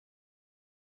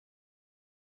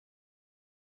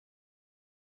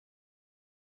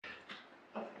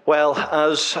Well,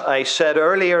 as I said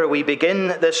earlier, we begin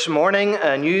this morning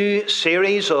a new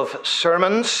series of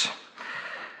sermons,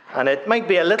 and it might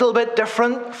be a little bit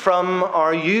different from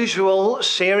our usual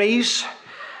series.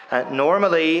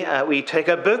 Normally, we take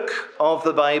a book of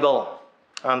the Bible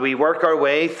and we work our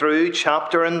way through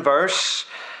chapter and verse,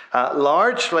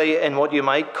 largely in what you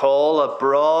might call a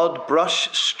broad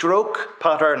brush stroke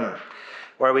pattern,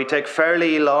 where we take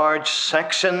fairly large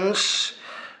sections,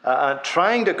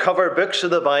 trying to cover books of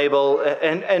the Bible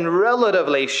in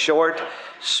relatively short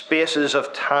spaces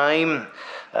of time.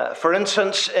 For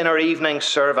instance, in our evening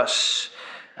service,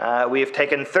 we have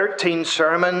taken 13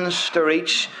 sermons to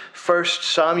reach 1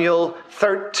 Samuel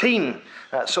 13,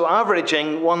 so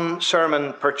averaging one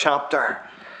sermon per chapter.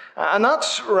 And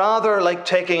that's rather like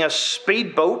taking a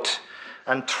speedboat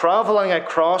and travelling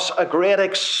across a great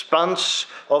expanse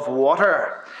of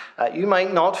water. You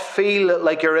might not feel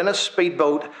like you're in a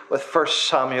speedboat with 1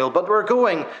 Samuel, but we're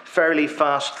going fairly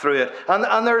fast through it.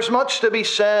 And there's much to be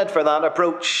said for that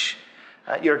approach.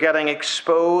 You're getting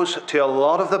exposed to a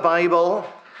lot of the Bible.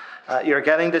 You're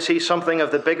getting to see something of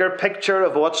the bigger picture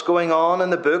of what's going on in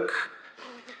the book.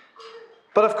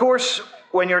 But of course,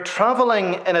 when you're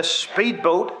traveling in a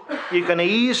speedboat, you can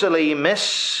easily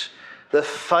miss the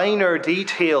finer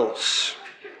details.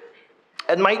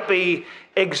 It might be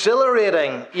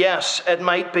exhilarating, yes. It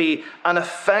might be an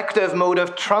effective mode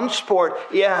of transport,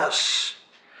 yes.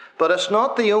 But it's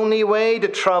not the only way to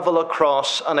travel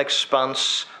across an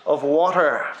expanse of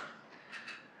water.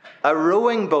 A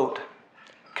rowing boat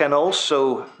can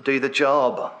also do the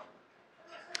job.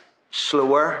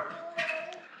 Slower,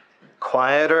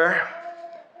 quieter,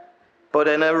 but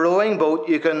in a rowing boat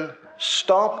you can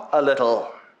stop a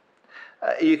little.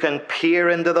 You can peer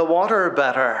into the water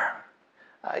better.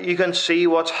 You can see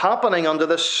what's happening under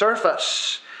the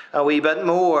surface a wee bit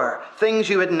more. Things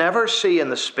you would never see in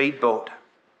the speedboat.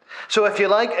 So if you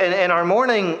like, in our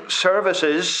morning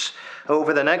services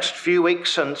over the next few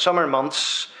weeks and summer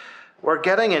months, we're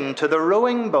getting into the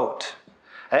rowing boat.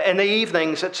 In the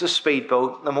evenings, it's the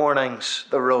speedboat. In the mornings,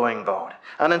 the rowing boat.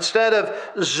 And instead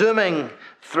of zooming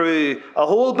through a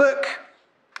whole book,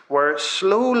 we're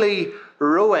slowly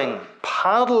rowing,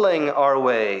 paddling our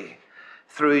way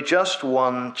through just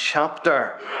one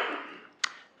chapter.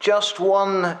 Just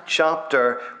one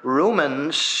chapter,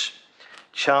 Romans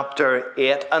chapter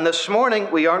 8. And this morning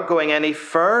we aren't going any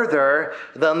further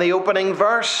than the opening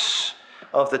verse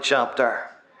of the chapter.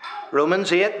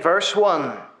 Romans 8 verse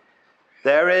 1.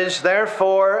 There is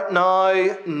therefore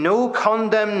now no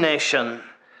condemnation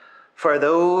for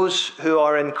those who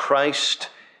are in Christ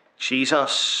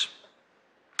Jesus.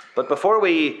 But before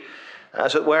we,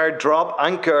 as it were, drop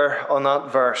anchor on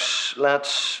that verse,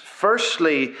 let's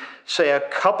firstly say a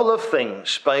couple of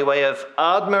things by way of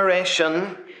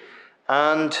admiration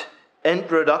and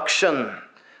introduction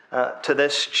to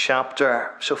this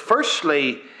chapter. So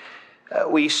firstly,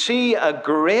 we see a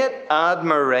great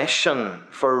admiration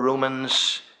for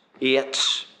Romans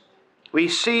 8. We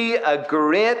see a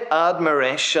great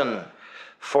admiration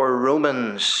for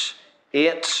Romans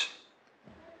 8.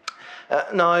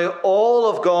 Now, all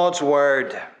of God's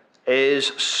word is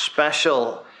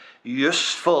special,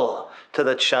 useful to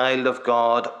the child of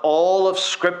God. All of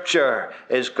Scripture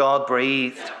is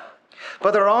God-breathed.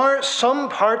 But there are some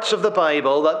parts of the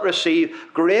Bible that receive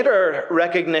greater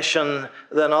recognition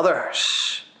than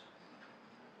others.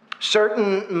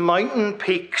 Certain mountain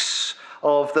peaks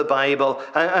of the Bible.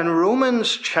 And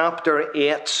Romans chapter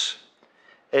 8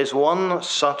 is one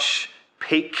such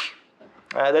peak.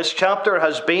 This chapter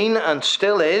has been and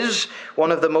still is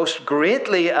one of the most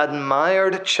greatly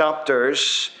admired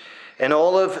chapters in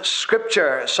all of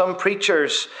Scripture. Some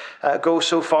preachers go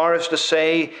so far as to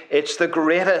say it's the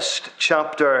greatest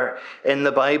chapter in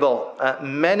the Bible.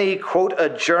 Many quote a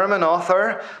German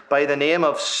author by the name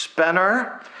of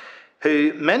Spener,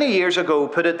 who many years ago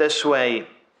put it this way: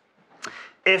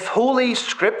 if Holy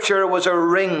Scripture was a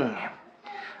ring,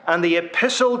 and the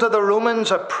epistle to the Romans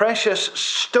a precious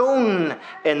stone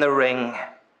in the ring,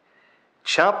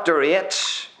 chapter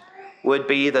 8 would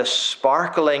be the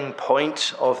sparkling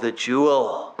point of the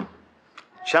jewel.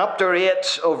 Chapter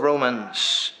 8 of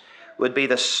Romans would be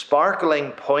the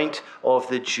sparkling point of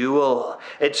the jewel.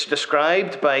 It's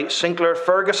described by Sinclair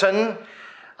Ferguson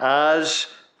as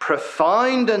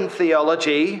profound in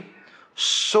theology,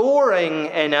 soaring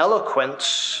in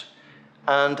eloquence,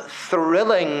 and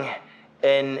thrilling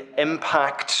in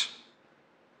impact.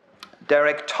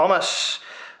 Derek Thomas,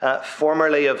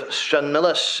 formerly of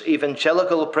Stranmillis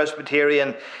Evangelical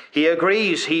Presbyterian, he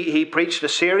agrees. He preached a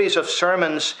series of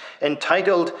sermons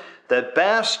entitled "The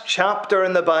Best Chapter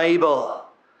in the Bible,"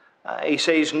 He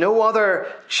says no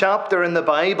other chapter in the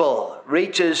Bible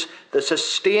reaches the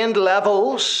sustained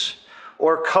levels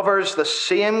or covers the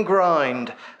same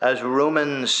ground as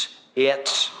Romans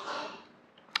 8.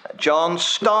 John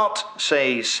Stott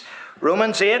says,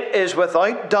 Romans 8 is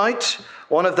without doubt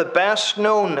one of the best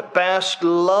known, best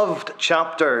loved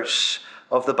chapters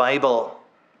of the Bible.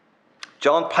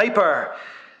 John Piper,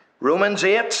 Romans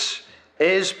 8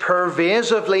 is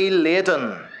pervasively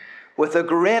laden with the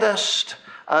greatest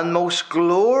and most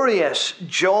glorious,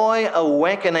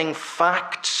 joy-awakening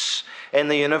facts in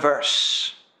the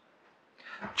universe.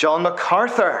 John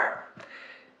MacArthur,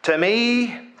 to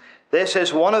me, this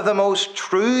is one of the most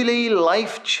truly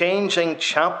life-changing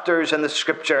chapters in the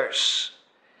Scriptures.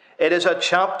 It is a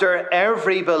chapter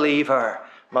every believer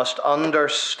must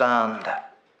understand.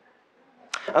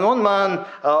 And one man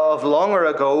of longer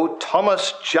ago,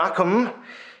 Thomas Jacomb,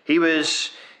 he was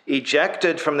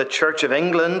ejected from the Church of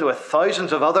England with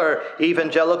thousands of other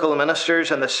evangelical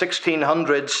ministers in the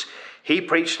 1600s. He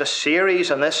preached a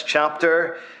series on this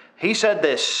chapter. He said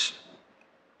this,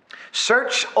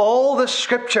 search all the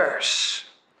Scriptures,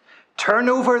 turn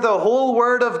over the whole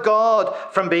Word of God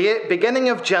from beginning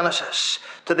of Genesis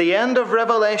to the end of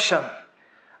Revelation,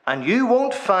 and you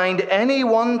won't find any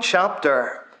one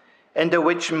chapter into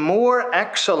which more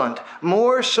excellent,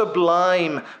 more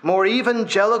sublime, more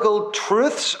evangelical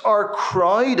truths are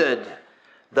crowded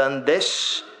than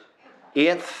this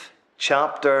 8th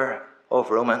chapter of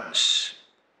Romans.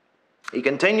 He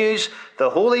continues, the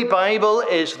Holy Bible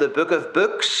is the book of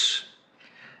books.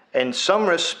 In some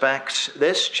respects,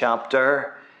 this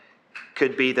chapter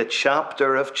could be the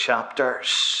chapter of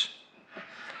chapters.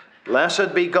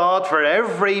 Blessed be God for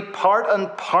every part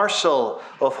and parcel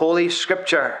of Holy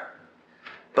Scripture.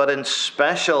 But in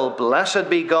special, blessed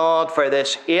be God for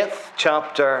this 8th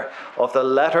chapter of the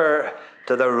letter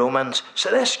to the Romans. So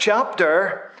this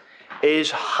chapter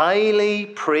is highly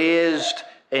praised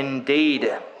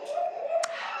indeed.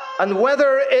 And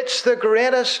whether it's the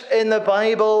greatest in the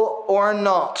Bible or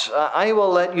not, I will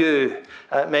let you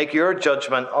make your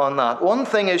judgment on that. One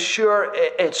thing is sure,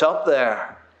 it's up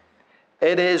there.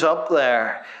 It is up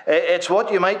there. It's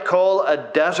what you might call a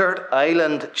desert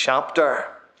island chapter.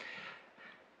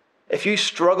 If you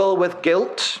struggle with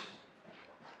guilt,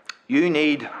 you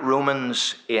need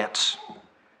Romans 8.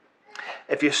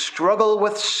 If you struggle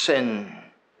with sin,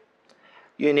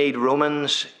 you need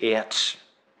Romans 8.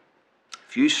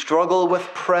 If you struggle with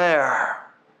prayer,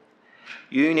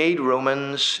 you need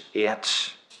Romans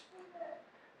 8.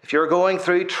 If you're going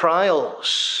through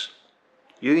trials,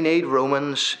 you need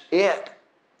Romans 8.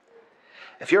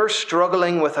 If you're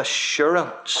struggling with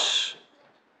assurance,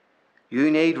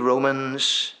 you need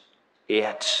Romans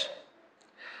 8.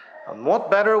 And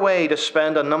what better way to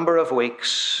spend a number of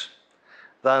weeks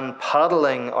than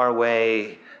paddling our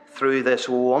way through this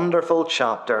wonderful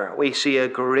chapter? We see a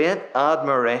great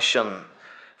admiration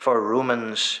for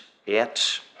Romans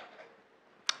 8.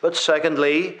 But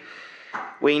secondly,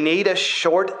 we need a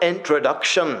short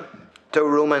introduction to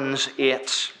Romans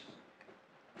 8.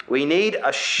 We need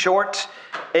a short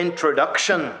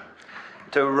introduction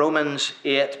to Romans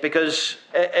 8 because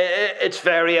it's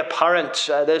very apparent.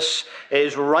 This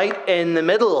is right in the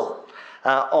middle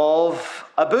of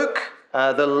a book,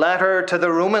 the letter to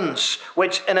the Romans,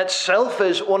 which in itself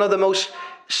is one of the most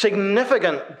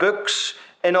significant books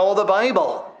in all the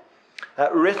Bible.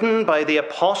 Written by the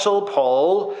Apostle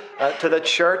Paul to the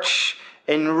church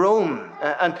in Rome.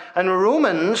 And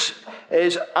Romans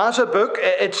is, as a book,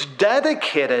 it's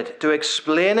dedicated to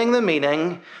explaining the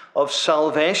meaning of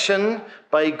salvation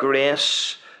by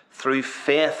grace through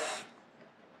faith.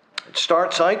 It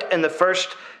starts out in the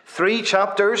first 3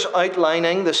 chapters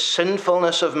outlining the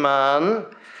sinfulness of man.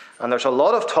 And there's a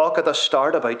lot of talk at the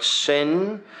start about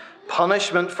sin,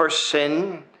 punishment for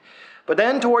sin. But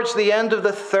then towards the end of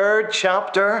the 3rd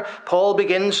chapter, Paul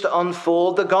begins to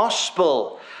unfold the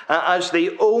gospel as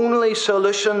the only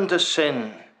solution to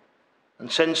sin.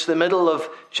 And since the middle of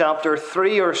chapter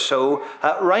 3 or so,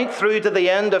 right through to the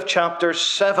end of chapter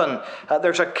 7,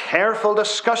 there's a careful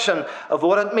discussion of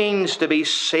what it means to be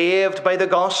saved by the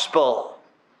gospel.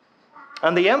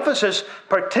 And the emphasis,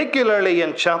 particularly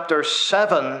in chapter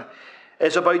 7,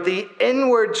 is about the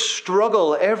inward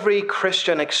struggle every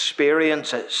Christian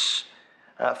experiences.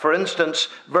 For instance,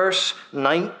 verse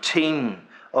 19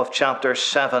 of chapter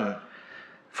 7.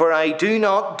 For I do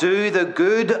not do the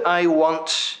good I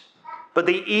want, but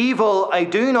the evil I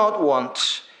do not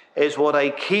want is what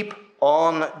I keep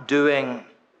on doing.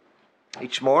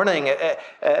 Each morning,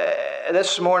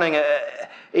 this morning,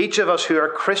 each of us who are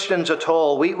Christians at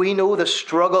all, we know the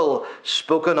struggle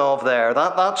spoken of there.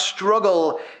 That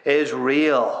struggle is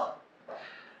real.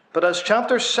 But as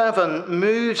chapter 7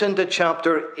 moves into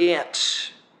chapter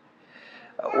 8,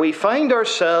 we find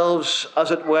ourselves,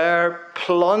 as it were,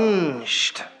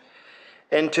 plunged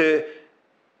into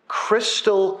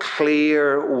crystal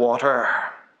clear water,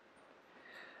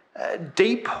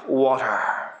 deep water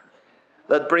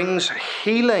that brings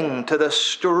healing to the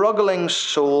struggling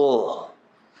soul.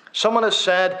 Someone has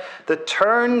said the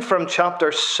turn from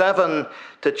chapter 7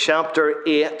 to chapter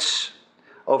 8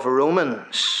 of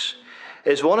Romans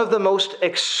is one of the most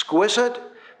exquisite,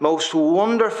 most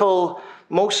wonderful,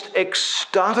 most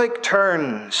ecstatic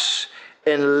turns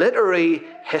in literary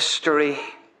history.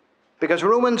 Because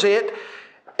Romans 8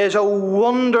 is a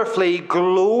wonderfully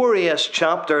glorious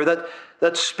chapter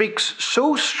that speaks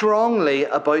so strongly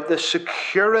about the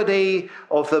security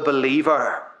of the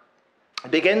believer.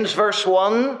 It begins, verse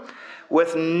 1,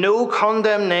 with no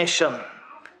condemnation.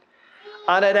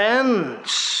 And it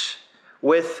ends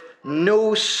with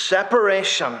no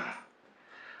separation.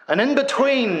 And in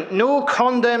between no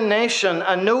condemnation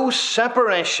and no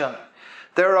separation,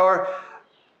 there are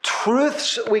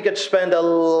truths we could spend a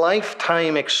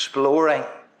lifetime exploring.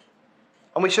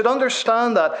 And we should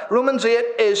understand that Romans 8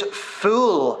 is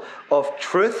full of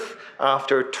truth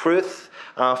after truth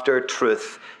after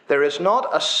truth. There is not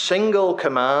a single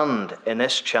command in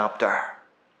this chapter.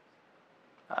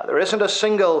 There isn't a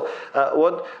single,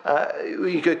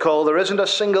 there isn't a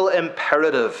single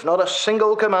imperative, not a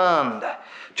single command.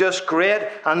 Just great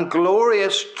and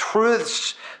glorious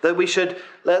truths that we should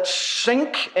let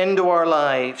sink into our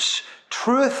lives.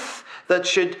 Truth that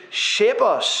should shape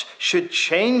us, should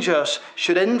change us,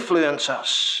 should influence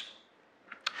us.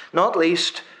 Not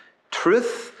least,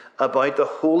 truth about the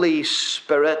Holy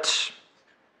Spirit.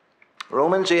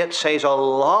 Romans 8 says a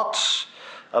lot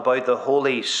about the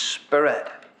Holy Spirit.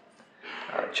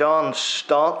 John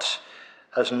Stott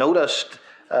has noticed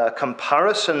a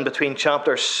comparison between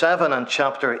chapter 7 and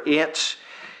chapter 8.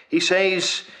 He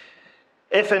says,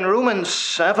 if in Romans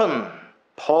 7,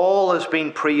 Paul has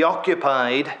been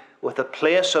preoccupied with the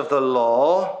place of the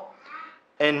law,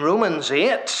 in Romans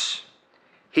 8,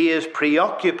 he is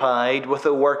preoccupied with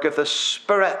the work of the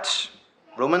Spirit.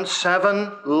 Romans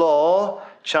 7, law.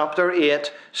 Chapter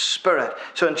 8, Spirit.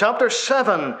 So in chapter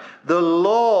 7, the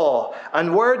law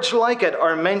and words like it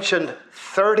are mentioned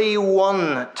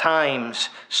 31 times.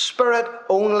 Spirit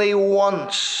only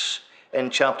once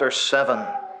in chapter 7.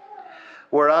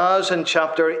 Whereas in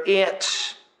chapter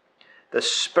 8, the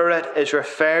Spirit is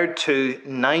referred to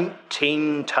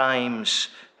 19 times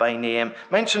by name.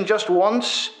 Mentioned just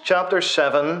once, chapter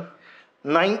 7,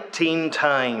 19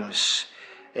 times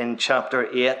in chapter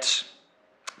 8.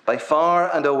 By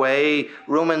far and away,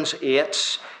 Romans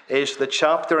 8 is the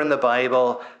chapter in the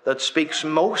Bible that speaks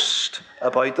most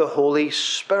about the Holy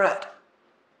Spirit,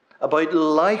 about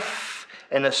life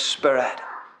in the Spirit.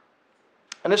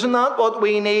 And isn't that what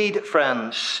we need,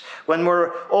 friends, when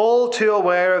we're all too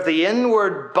aware of the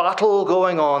inward battle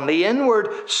going on, the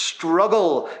inward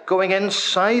struggle going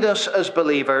inside us as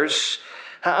believers,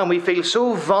 and we feel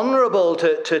so vulnerable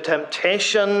to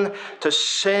temptation, to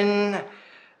sin?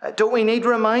 Don't we need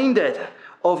reminded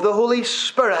of the Holy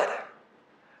Spirit,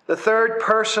 the third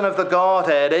person of the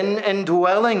Godhead,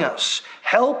 indwelling us,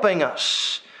 helping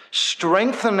us,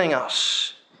 strengthening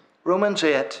us? Romans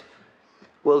 8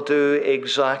 will do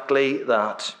exactly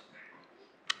that.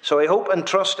 So I hope and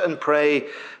trust and pray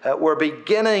we're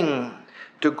beginning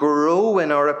to grow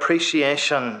in our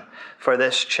appreciation for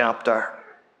this chapter.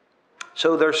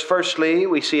 So there's firstly,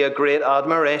 we see a great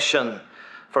admiration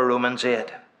for Romans 8.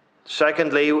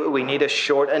 Secondly, we need a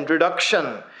short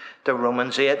introduction to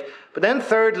Romans 8. But then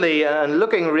thirdly, and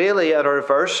looking really at our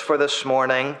verse for this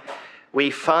morning, we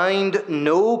find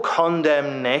no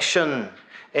condemnation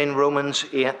in Romans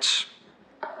 8.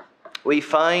 We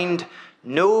find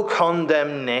no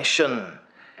condemnation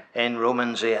in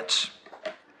Romans 8.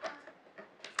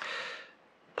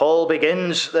 Paul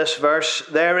begins this verse,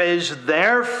 there is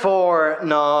therefore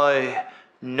now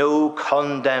no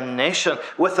condemnation.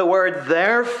 With the word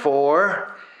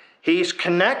therefore, he's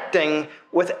connecting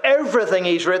with everything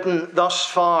he's written thus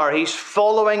far. He's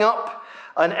following up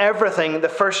on everything, the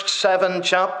first 7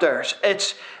 chapters.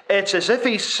 It's as if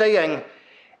he's saying,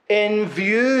 in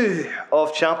view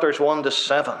of chapters 1 to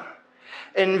 7,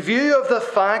 in view of the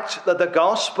fact that the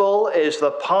gospel is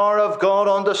the power of God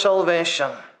unto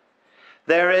salvation,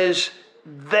 there is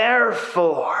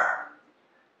therefore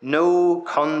no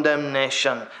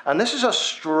condemnation. And this is a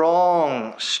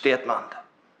strong statement.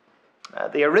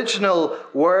 The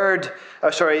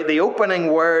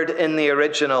opening word in the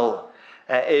original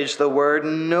is the word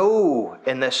no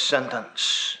in this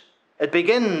sentence. It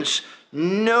begins,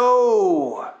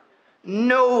 no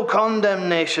No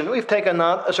condemnation. We've taken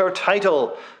that as our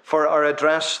title for our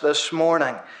address this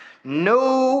morning.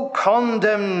 No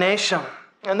condemnation.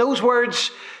 And those words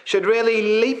should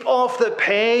really leap off the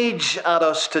page at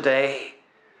us today.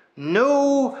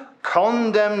 No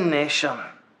condemnation.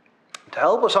 To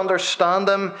help us understand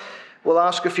them, we'll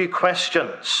ask a few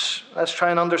questions. Let's try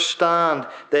and understand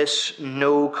this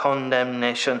no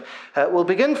condemnation. We'll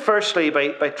begin firstly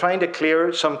by trying to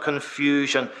clear some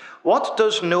confusion. What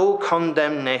does no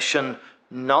condemnation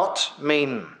not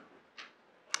mean?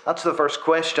 That's the first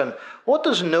question. What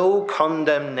does no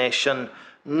condemnation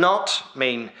not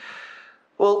mean?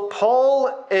 Well,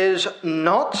 Paul is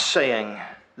not saying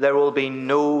there will be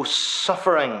no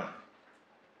suffering.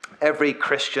 Every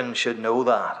Christian should know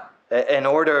that. In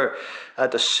order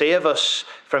to save us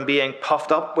from being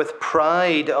puffed up with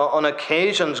pride, on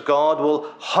occasions God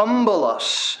will humble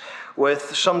us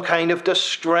with some kind of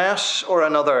distress or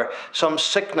another, some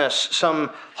sickness, some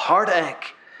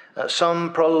heartache,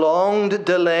 some prolonged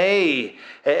delay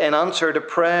in answer to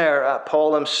prayer.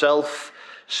 Paul himself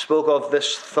spoke of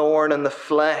this thorn in the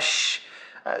flesh.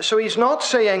 So he's not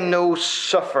saying no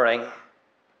suffering,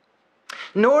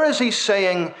 nor is he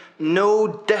saying no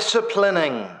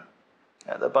disciplining.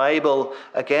 The Bible,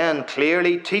 again,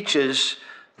 clearly teaches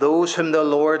those whom the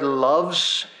Lord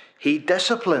loves, he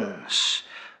disciplines.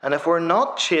 And if we're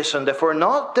not chastened, if we're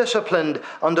not disciplined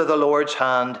under the Lord's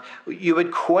hand, you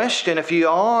would question if you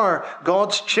are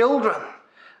God's children.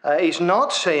 He's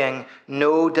not saying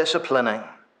no disciplining.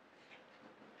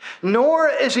 Nor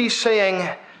is he saying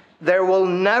there will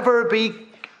never be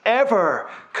ever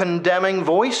condemning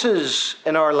voices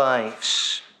in our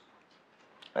lives.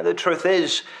 And the truth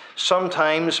is,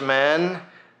 sometimes men,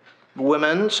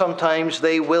 women, sometimes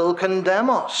they will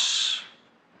condemn us.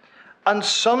 And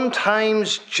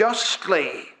sometimes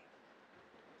justly.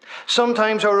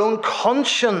 Sometimes our own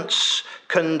conscience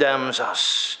condemns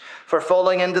us for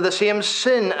falling into the same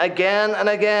sin again and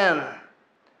again.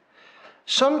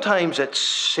 Sometimes it's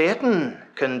Satan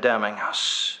condemning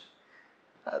us.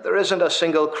 There isn't a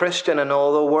single Christian in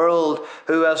all the world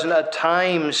who hasn't at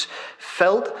times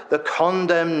felt the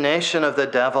condemnation of the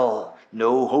devil.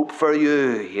 No hope for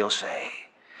you, he'll say.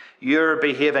 You're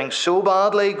behaving so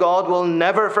badly, God will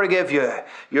never forgive you.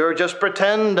 You're just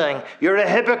pretending. You're a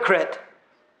hypocrite.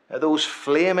 Those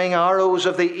flaming arrows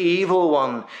of the evil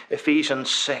one, Ephesians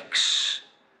 6.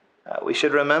 We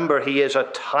should remember he is a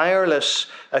tireless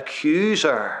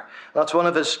accuser. That's one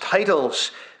of his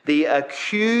titles. The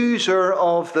accuser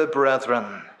of the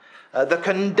brethren. The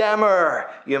condemner,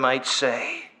 you might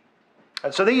say.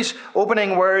 And so these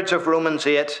opening words of Romans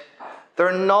 8,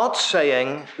 they're not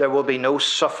saying there will be no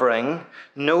suffering,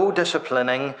 no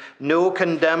disciplining, no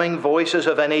condemning voices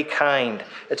of any kind.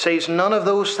 It says none of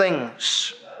those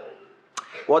things.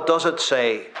 What does it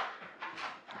say?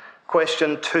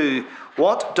 Question 2.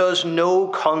 What does no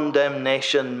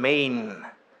condemnation mean?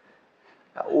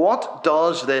 What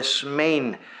does this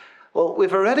mean? Well,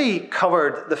 we've already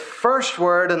covered the first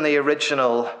word in the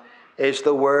original is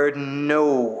the word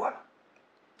no.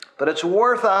 But it's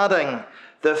worth adding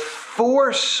the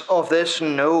force of this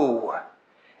no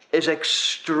is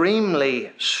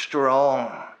extremely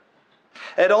strong.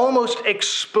 It almost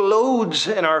explodes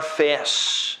in our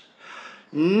face.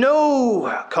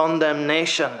 No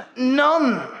condemnation,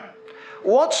 none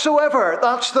whatsoever.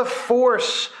 That's the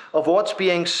force of what's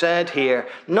being said here.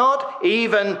 Not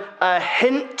even a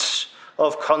hint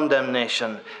of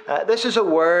condemnation. This is a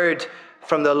word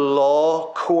from the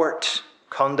law court,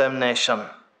 condemnation.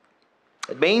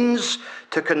 It means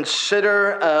to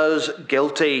consider as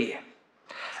guilty.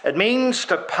 It means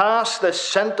to pass the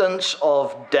sentence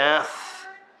of death.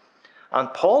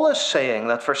 And Paul is saying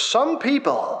that for some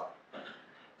people,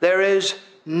 there is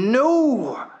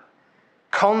no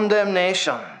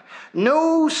condemnation,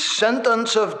 no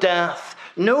sentence of death,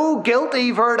 no guilty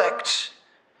verdict,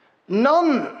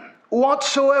 none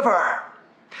whatsoever.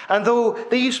 And though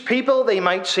these people, they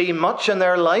might see much in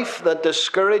their life that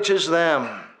discourages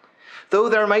them, though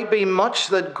there might be much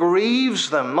that grieves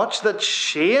them, much that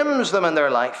shames them in their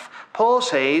life, Paul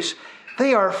says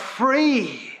they are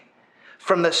free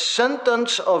from the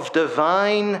sentence of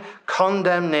divine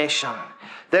condemnation.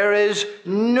 There is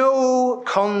no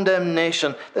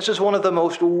condemnation. This is one of the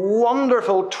most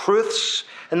wonderful truths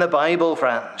in the Bible,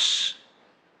 friends.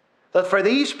 That for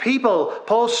these people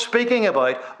Paul's speaking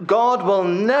about, God will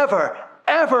never,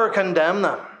 ever condemn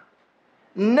them.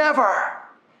 Never.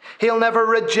 He'll never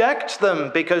reject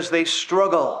them because they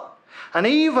struggle. And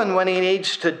even when he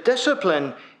needs to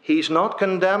discipline, he's not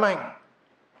condemning.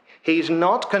 He's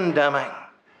not condemning.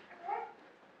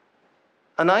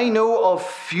 And I know of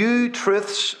few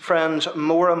truths, friends,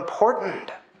 more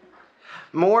important,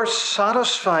 more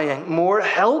satisfying, more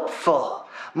helpful,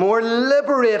 more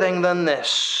liberating than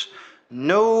this.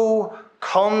 No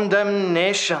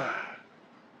condemnation.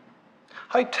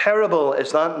 How terrible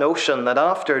is that notion that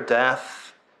after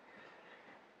death,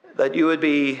 that you would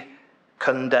be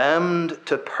condemned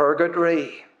to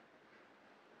purgatory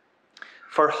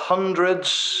for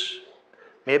hundreds,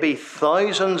 maybe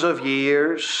thousands of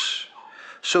years,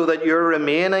 so that your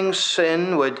remaining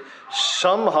sin would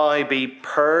somehow be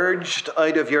purged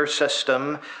out of your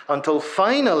system until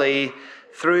finally,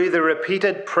 through the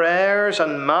repeated prayers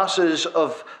and masses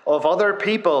of other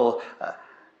people,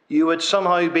 you would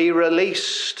somehow be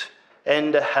released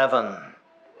into heaven.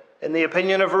 In the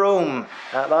opinion of Rome,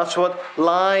 that's what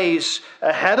lies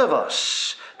ahead of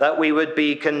us, that we would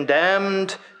be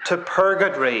condemned to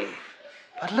purgatory.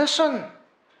 But listen,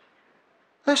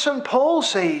 Paul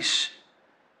says,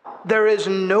 there is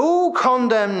no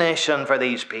condemnation for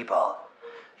these people.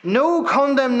 No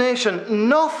condemnation.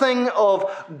 Nothing of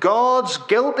God's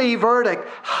guilty verdict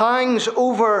hangs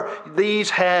over these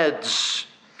heads.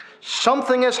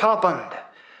 Something has happened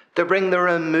to bring the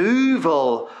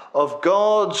removal of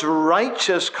God's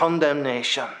righteous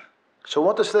condemnation. So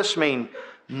what does this mean?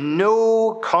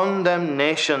 No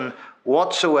condemnation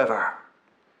whatsoever.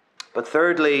 But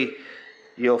thirdly,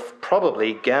 you'll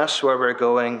probably guess where we're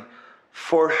going.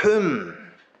 For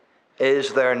whom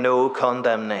is there no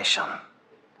condemnation?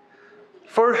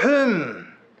 For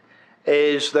whom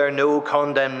is there no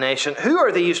condemnation? Who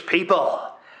are these people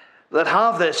that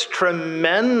have this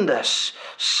tremendous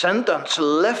sentence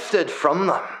lifted from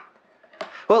them?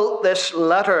 Well, this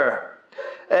letter,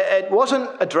 it wasn't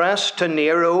addressed to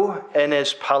Nero in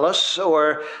his palace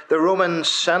or the Roman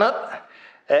Senate.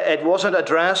 It wasn't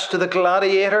addressed to the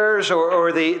gladiators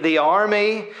or the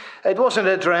army. It wasn't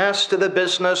addressed to the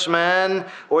businessmen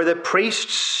or the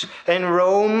priests in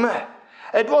Rome.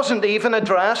 It wasn't even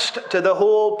addressed to the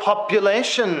whole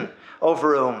population of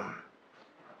Rome.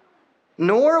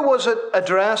 Nor was it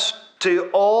addressed to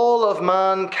all of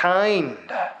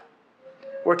mankind.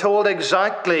 We're told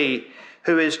exactly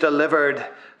who is delivered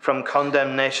from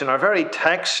condemnation. Our very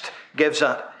text gives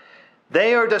it.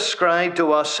 They are described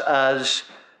to us as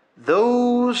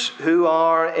those who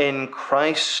are in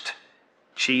Christ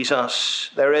Jesus.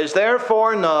 There is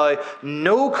therefore now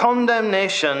no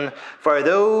condemnation for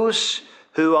those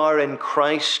who are in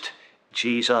Christ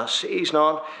Jesus. He's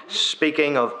not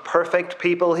speaking of perfect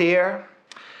people here.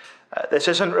 This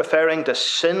isn't referring to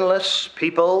sinless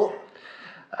people.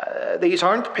 These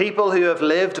aren't people who have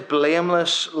lived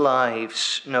blameless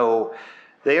lives. No,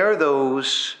 they are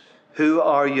those who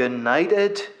are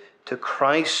united to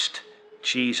Christ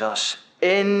Jesus.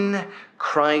 In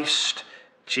Christ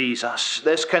Jesus.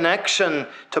 This connection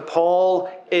to Paul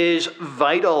is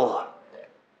vital.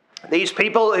 These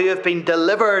people who have been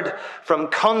delivered from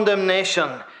condemnation,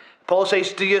 Paul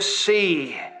says, do you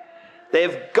see?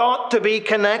 They've got to be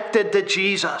connected to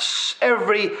Jesus.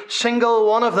 Every single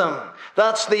one of them.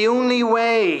 That's the only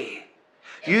way.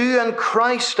 You and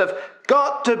Christ have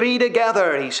got to be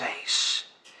together, he says.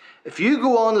 If you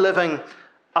go on living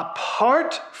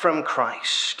apart from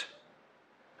Christ,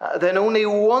 then only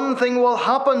one thing will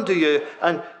happen to you,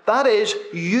 and that is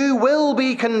you will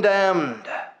be condemned.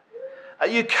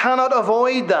 You cannot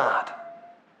avoid that.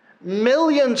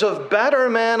 Millions of better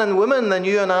men and women than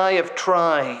you and I have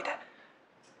tried,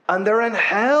 and they're in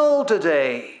hell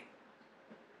today.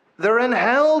 They're in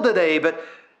hell today, but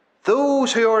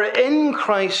those who are in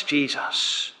Christ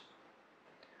Jesus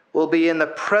will be in the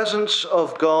presence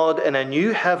of God in a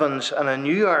new heavens and a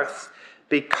new earth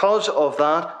because of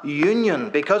that union,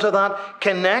 because of that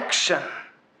connection.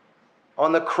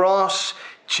 On the cross,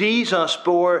 Jesus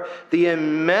bore the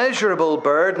immeasurable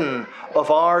burden of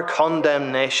our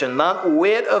condemnation, that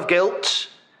weight of guilt.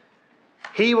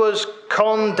 He was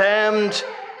condemned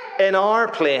in our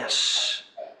place.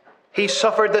 He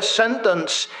suffered the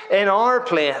sentence in our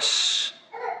place.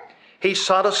 He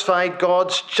satisfied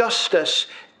God's justice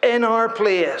in our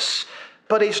place.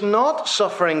 But he's not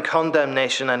suffering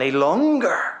condemnation any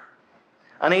longer.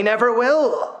 And he never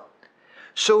will.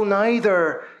 So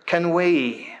neither can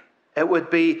we. It would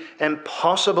be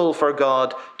impossible for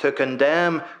God to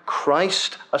condemn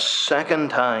Christ a second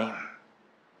time.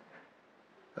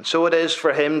 And so it is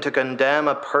for him to condemn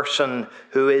a person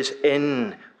who is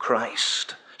in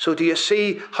Christ. So do you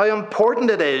see how important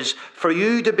it is for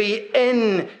you to be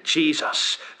in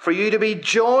Jesus, for you to be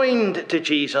joined to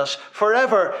Jesus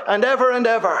forever and ever and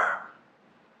ever?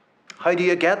 How do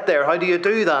you get there? How do you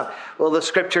do that? Well, the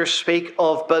scriptures speak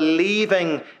of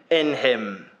believing in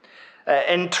him,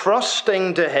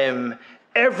 entrusting to him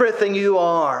everything you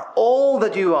are, all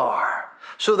that you are,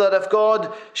 so that if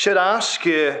God should ask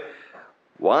you,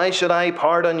 why should I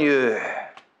pardon you?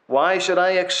 Why should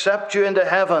I accept you into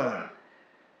heaven?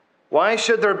 Why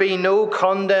should there be no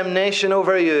condemnation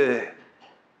over you?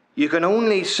 You can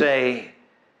only say,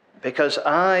 because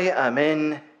I am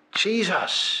in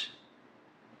Jesus.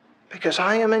 Because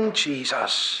I am in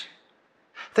Jesus.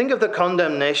 Think of the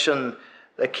condemnation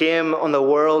that came on the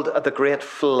world at the great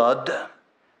flood.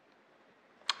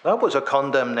 That was a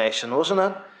condemnation, wasn't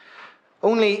it?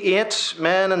 Only 8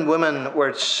 men and women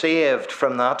were saved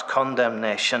from that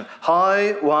condemnation.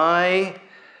 How? Why?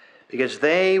 Because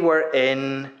they were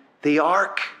in the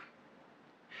ark.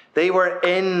 They were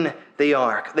in the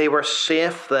ark. They were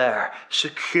safe there,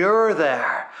 secure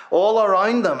there. All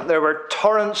around them, there were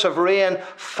torrents of rain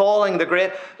falling, the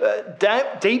great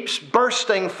deeps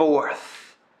bursting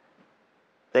forth.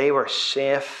 They were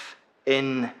safe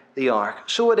in the ark.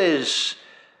 So it is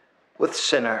with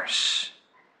sinners.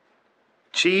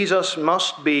 Jesus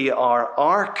must be our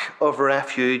ark of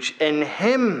refuge. In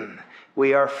him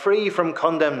we are free from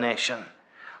condemnation.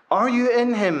 Are you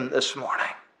in him this morning?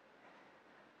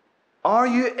 Are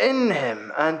you in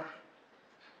him? And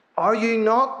are you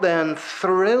not then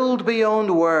thrilled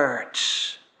beyond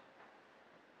words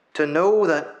to know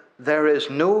that there is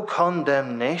no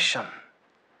condemnation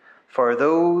for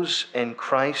those in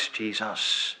Christ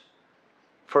Jesus?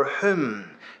 For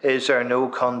whom is there no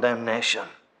condemnation?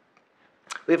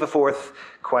 We have a 4th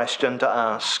question to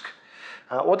ask.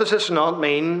 What does this not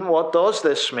mean? What does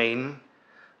this mean?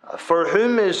 For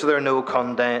whom is there no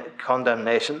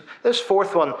condemnation? This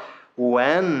 4th one,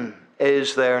 when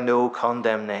is there no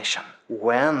condemnation?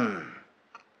 When?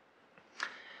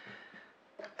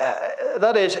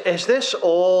 That is this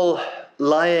all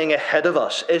lying ahead of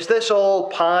us? Is this all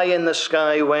pie in the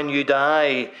sky when you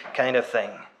die kind of thing?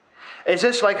 Is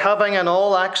this like having an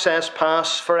all-access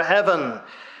pass for heaven,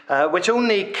 which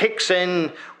only kicks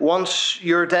in once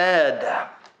you're dead?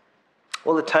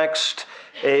 Well, the text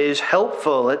is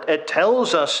helpful. It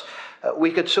tells us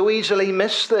we could so easily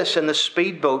miss this in the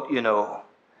speedboat, you know.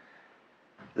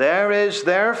 There is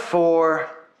therefore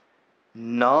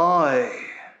now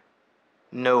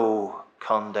no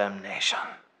condemnation.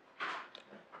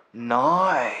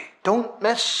 Now. Don't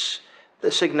miss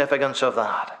the significance of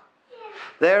that.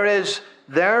 There is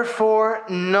therefore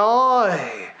now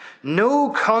no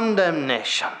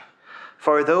condemnation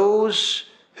for those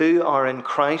who are in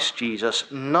Christ Jesus.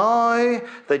 Now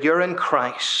that you're in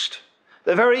Christ,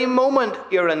 the very moment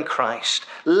you're in Christ,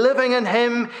 living in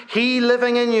him, he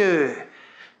living in you,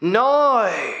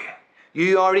 now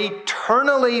you are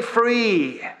eternally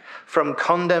free from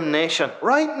condemnation.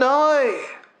 Right now,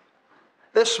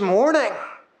 this morning,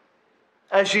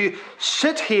 as you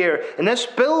sit here in this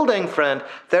building, friend,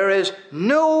 there is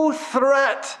no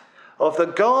threat of the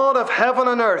God of heaven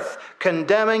and earth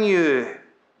condemning you.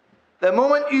 The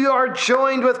moment you are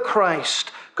joined with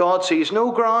Christ, God sees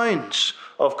no grounds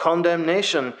of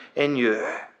condemnation in you.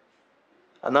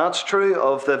 And that's true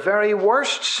of the very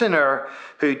worst sinner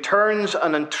who turns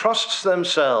and entrusts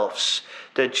themselves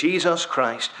to Jesus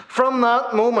Christ. From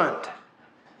that moment,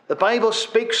 the Bible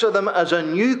speaks of them as a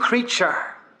new creature.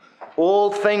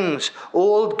 Old things,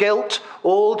 old guilt,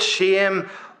 old shame,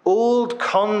 old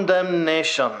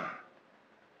condemnation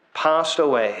passed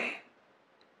away.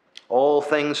 All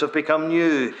things have become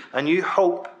new, a new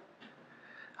hope,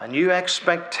 a new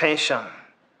expectation,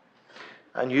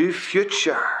 a new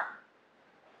future.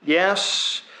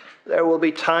 Yes, there will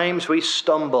be times we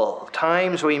stumble,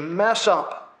 times we mess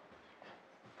up,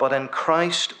 but in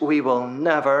Christ we will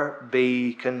never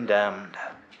be condemned.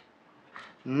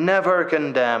 Never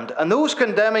condemned. And those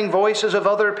condemning voices of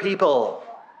other people,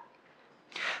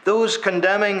 those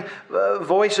condemning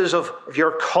voices of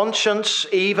your conscience,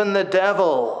 even the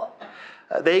devil,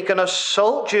 they can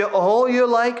assault you all you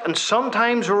like, and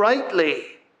sometimes rightly.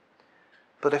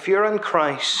 But if you're in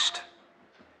Christ,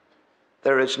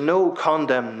 there is no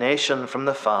condemnation from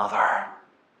the Father.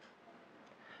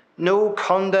 No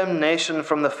condemnation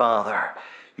from the Father.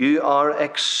 You are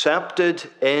accepted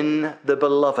in the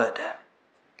Beloved.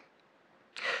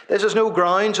 This is no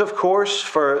grounds, of course,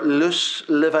 for loose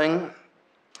living.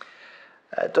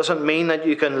 It doesn't mean that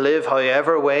you can live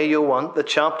however way you want. The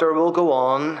chapter will go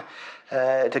on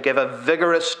to give a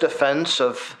vigorous defense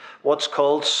of what's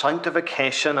called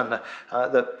sanctification and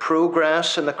the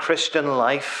progress in the Christian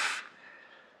life.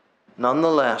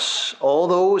 Nonetheless, all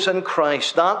those in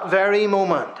Christ, that very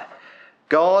moment,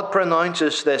 God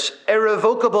pronounces this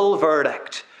irrevocable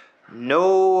verdict: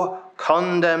 no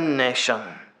condemnation.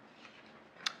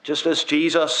 Just as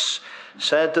Jesus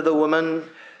said to the woman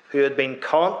who had been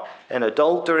caught in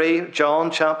adultery, John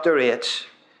chapter 8.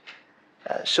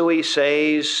 So he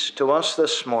says to us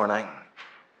this morning,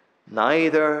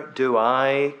 neither do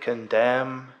I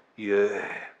condemn you.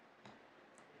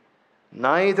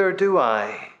 Neither do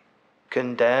I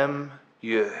condemn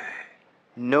you.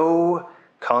 No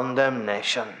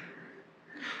condemnation.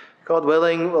 God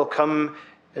willing, we'll come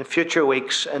in future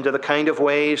weeks into the kind of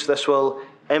ways this will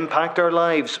impact our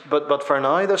lives. But for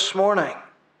now, this morning,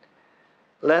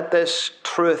 let this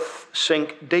truth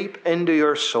sink deep into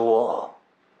your soul.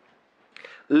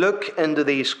 Look into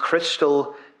these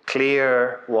crystal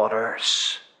clear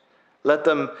waters. Let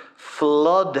them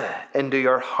flood into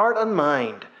your heart and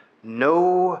mind.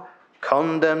 No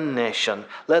condemnation.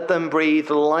 Let them breathe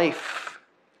life,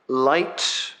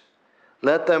 light.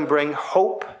 Let them bring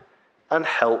hope and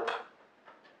help.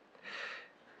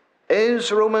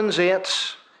 Is Romans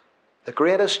 8 the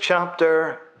greatest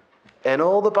chapter in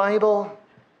all the Bible?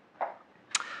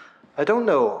 I don't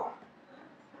know.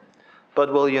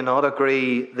 But will you not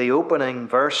agree the opening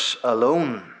verse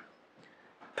alone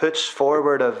puts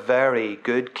forward a very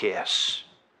good case?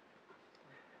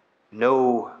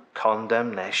 No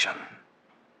condemnation.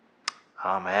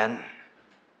 Amen.